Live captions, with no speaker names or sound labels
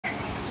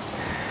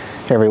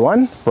Hey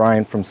everyone,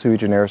 Brian from Sui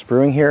Generis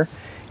Brewing here.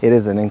 It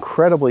is an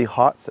incredibly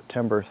hot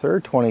September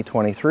 3rd,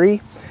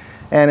 2023,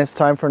 and it's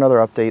time for another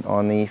update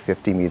on the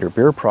 50 meter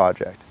beer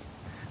project.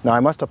 Now I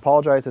must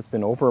apologize, it's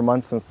been over a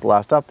month since the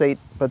last update,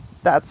 but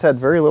that said,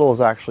 very little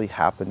has actually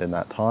happened in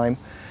that time.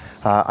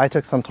 I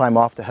took some time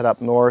off to head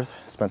up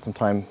north, spent some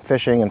time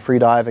fishing and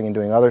freediving and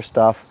doing other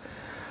stuff.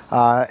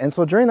 And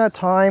so during that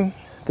time,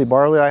 the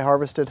barley I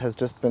harvested has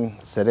just been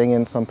sitting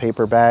in some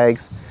paper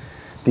bags.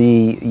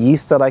 The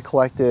yeast that I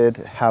collected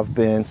have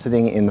been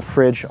sitting in the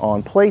fridge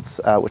on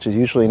plates, which is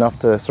usually enough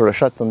to sort of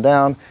shut them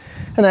down.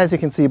 And as you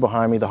can see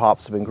behind me, the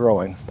hops have been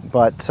growing.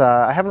 But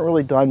I haven't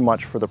really done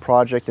much for the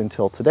project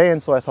until today,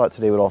 and so I thought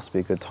today would also be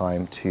a good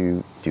time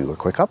to do a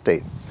quick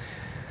update.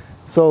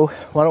 So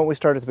why don't we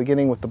start at the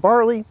beginning with the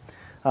barley.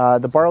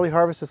 The barley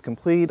harvest is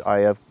complete. I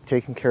have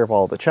taken care of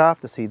all the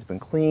chaff, the seed's been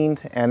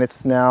cleaned, and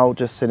it's now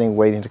just sitting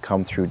waiting to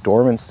come through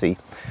dormancy.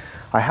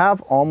 I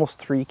have almost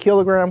 3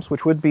 kilograms,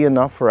 which would be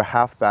enough for a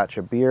half batch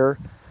of beer.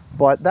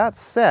 But that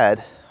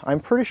said,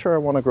 I'm pretty sure I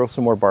want to grow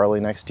some more barley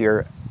next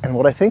year. And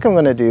what I think I'm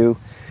going to do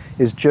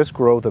is just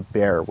grow the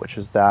Bear, which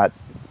is that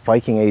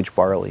Viking age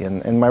barley.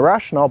 And my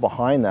rationale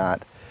behind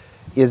that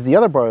is the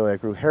other barley I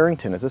grew,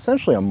 Harrington, is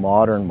essentially a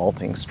modern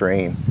malting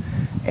strain.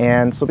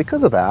 And so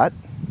because of that,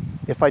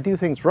 if I do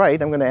things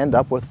right, I'm going to end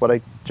up with what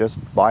I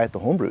just buy at the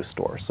homebrew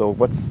store. So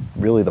what's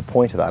really the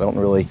point of that? I don't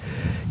really,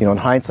 in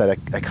hindsight,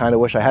 I kind of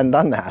wish I hadn't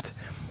done that.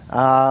 So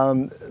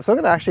I'm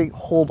going to actually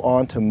hold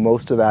on to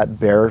most of that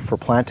Bear for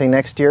planting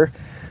next year.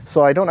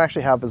 So I don't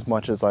actually have as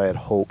much as I had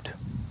hoped.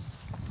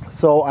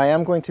 So I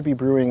am going to be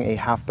brewing a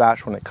half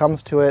batch when it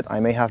comes to it.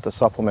 I may have to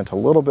supplement a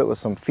little bit with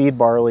some feed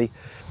barley.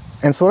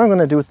 And so what I'm going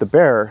to do with the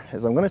Bear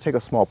is I'm going to take a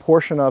small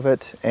portion of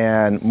it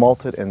and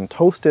malt it and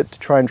toast it to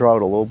try and draw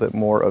out a little bit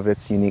more of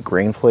its unique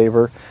grain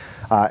flavor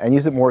and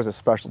use it more as a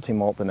specialty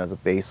malt than as a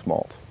base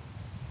malt.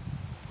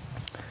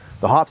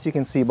 The hops you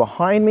can see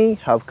behind me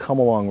have come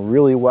along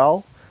really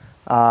well.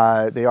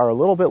 They are a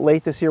little bit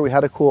late this year. We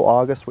had a cool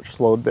August, which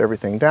slowed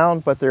everything down,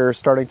 but they're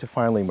starting to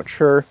finally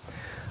mature.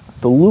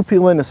 The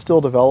lupulin is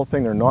still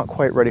developing. They're not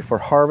quite ready for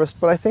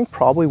harvest, but I think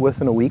probably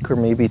within a week or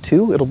maybe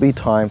 2, it'll be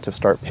time to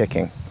start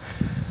picking.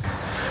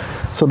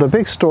 So the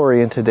big story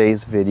in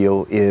today's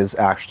video is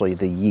actually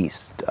the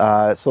yeast.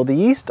 So the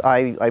yeast,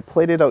 I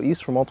plated out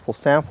yeast from multiple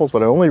samples,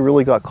 but I only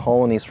really got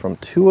colonies from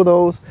 2 of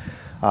those.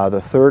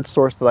 The third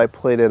source that I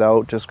plated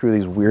out just grew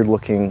these weird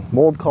looking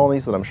mold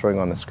colonies that I'm showing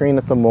on the screen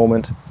at the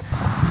moment.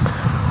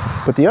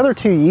 But the other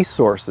 2 yeast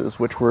sources,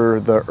 which were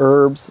the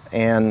herbs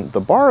and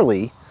the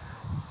barley,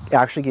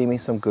 actually gave me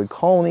some good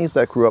colonies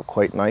that grew up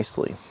quite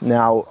nicely.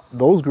 Now,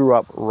 those grew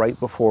up right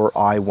before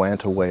I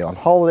went away on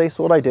holiday,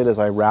 so what I did is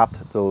I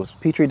wrapped those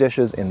petri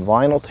dishes in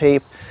vinyl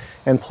tape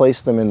and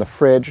placed them in the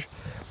fridge.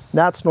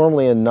 That's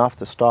normally enough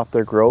to stop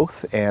their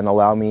growth and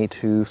allow me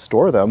to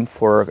store them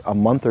for a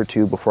month or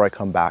 2 before I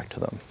come back to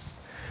them.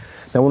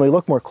 Now when we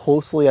look more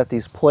closely at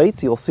these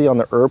plates, you'll see on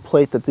the herb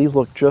plate that these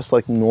look just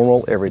like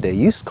normal everyday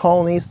yeast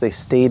colonies. They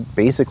stayed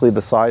basically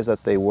the size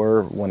that they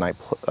were when I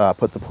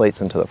put the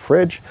plates into the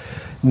fridge.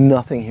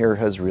 Nothing here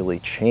has really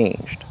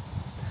changed.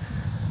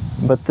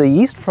 But the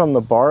yeast from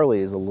the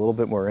barley is a little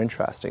bit more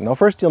interesting. Now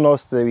first you'll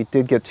notice that we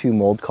did get 2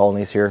 mold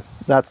colonies here.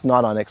 That's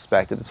not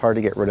unexpected. It's hard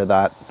to get rid of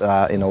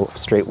that in a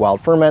straight wild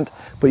ferment.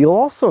 But you'll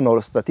also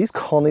notice that these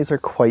colonies are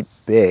quite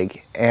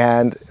big,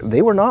 and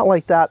they were not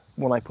like that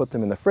when I put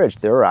them in the fridge.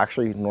 They were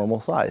actually normal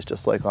size,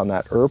 just like on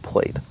that herb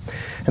plate.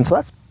 And so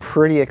that's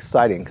pretty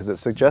exciting because it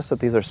suggests that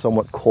these are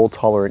somewhat cold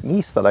tolerant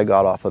yeast that I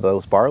got off of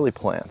those barley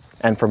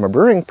plants. And from a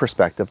brewing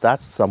perspective,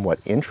 that's somewhat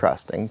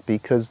interesting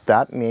because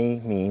that may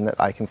mean that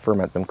I can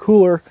ferment them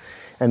cooler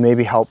and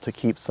maybe help to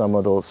keep some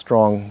of those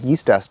strong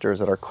yeast esters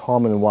that are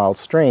common in wild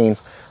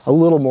strains a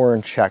little more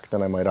in check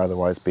than I might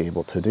otherwise be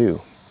able to do.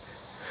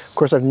 Of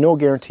course, I have no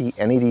guarantee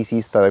any of these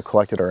yeasts that I've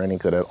collected are any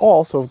good at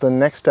all, so the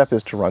next step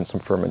is to run some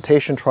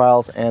fermentation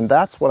trials, and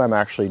that's what I'm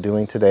actually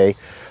doing today,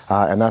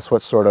 and that's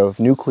what sort of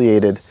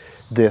nucleated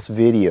this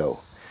video.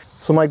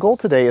 So my goal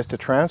today is to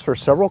transfer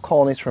several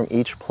colonies from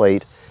each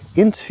plate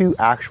into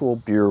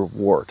actual beer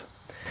wort.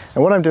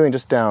 And what I'm doing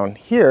just down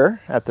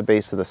here at the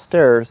base of the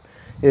stairs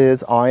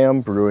is I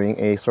am brewing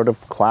a sort of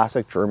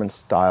classic German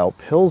style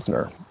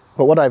Pilsner.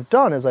 But what I've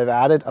done is I've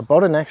added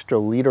about an extra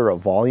liter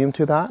of volume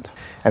to that.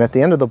 And at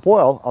the end of the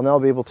boil, I'll now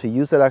be able to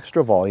use that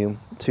extra volume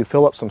to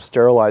fill up some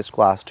sterilized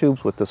glass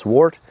tubes with this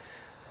wort.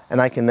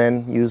 And I can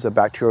then use a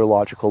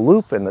bacteriological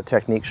loop and the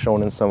technique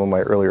shown in some of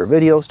my earlier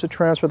videos to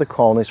transfer the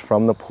colonies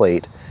from the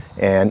plate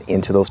and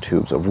into those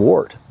tubes of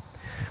wort.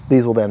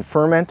 These will then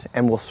ferment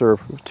and will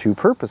serve 2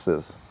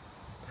 purposes.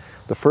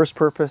 The first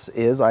purpose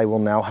is I will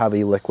now have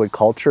a liquid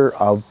culture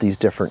of these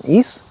different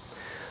yeasts.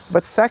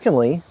 But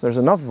secondly, there's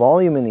enough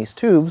volume in these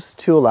tubes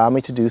to allow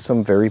me to do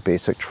some very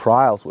basic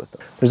trials with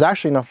them. There's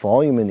actually enough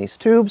volume in these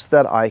tubes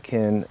that I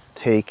can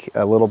take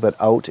a little bit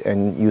out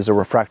and use a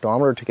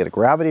refractometer to get a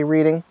gravity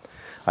reading.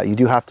 You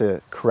do have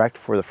to correct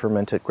for the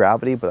fermented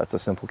gravity, but that's a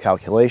simple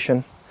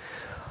calculation.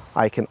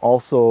 I can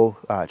also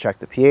check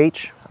the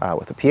pH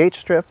with a pH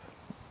strip,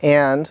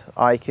 and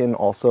I can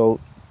also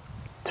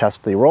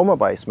test the aroma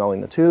by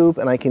smelling the tube,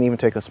 and I can even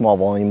take a small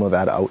volume of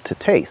that out to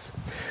taste.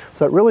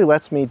 So it really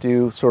lets me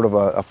do sort of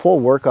a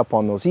full workup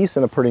on those yeasts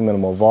in a pretty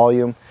minimal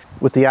volume,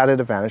 with the added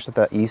advantage that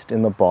that yeast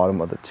in the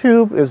bottom of the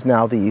tube is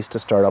now the yeast to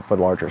start up a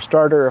larger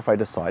starter if I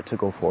decide to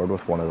go forward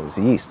with one of those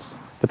yeasts.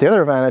 But the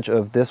other advantage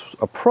of this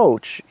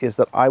approach is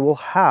that I will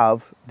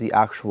have the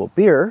actual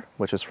beer,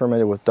 which is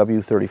fermented with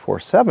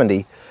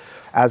W3470,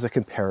 as a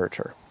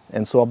comparator.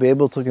 And so I'll be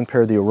able to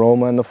compare the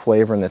aroma and the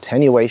flavor and the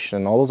attenuation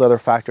and all those other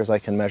factors I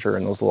can measure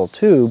in those little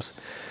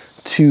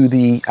tubes to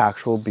the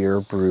actual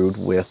beer brewed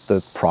with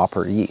the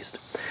proper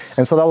yeast.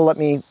 And so that'll let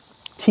me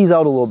tease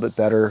out a little bit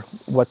better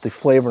what the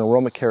flavor and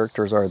aroma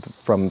characters are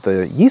from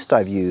the yeast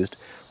I've used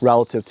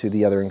relative to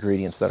the other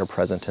ingredients that are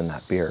present in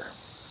that beer.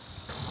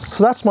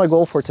 So that's my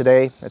goal for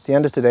today. At the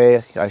end of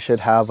today, I should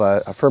have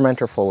a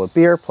fermenter full of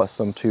beer plus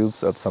some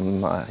tubes of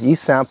some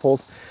yeast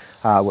samples,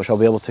 which I'll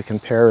be able to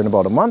compare in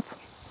about a month.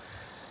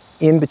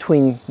 In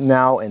between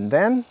now and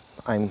then,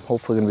 I'm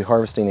hopefully going to be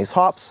harvesting these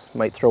hops.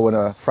 Might throw in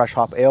a fresh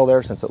hop ale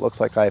there, since it looks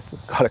like I've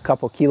got a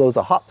couple kilos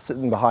of hops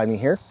sitting behind me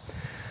here.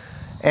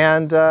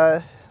 And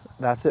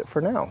that's it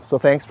for now. So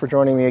thanks for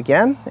joining me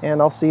again,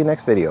 and I'll see you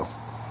next video.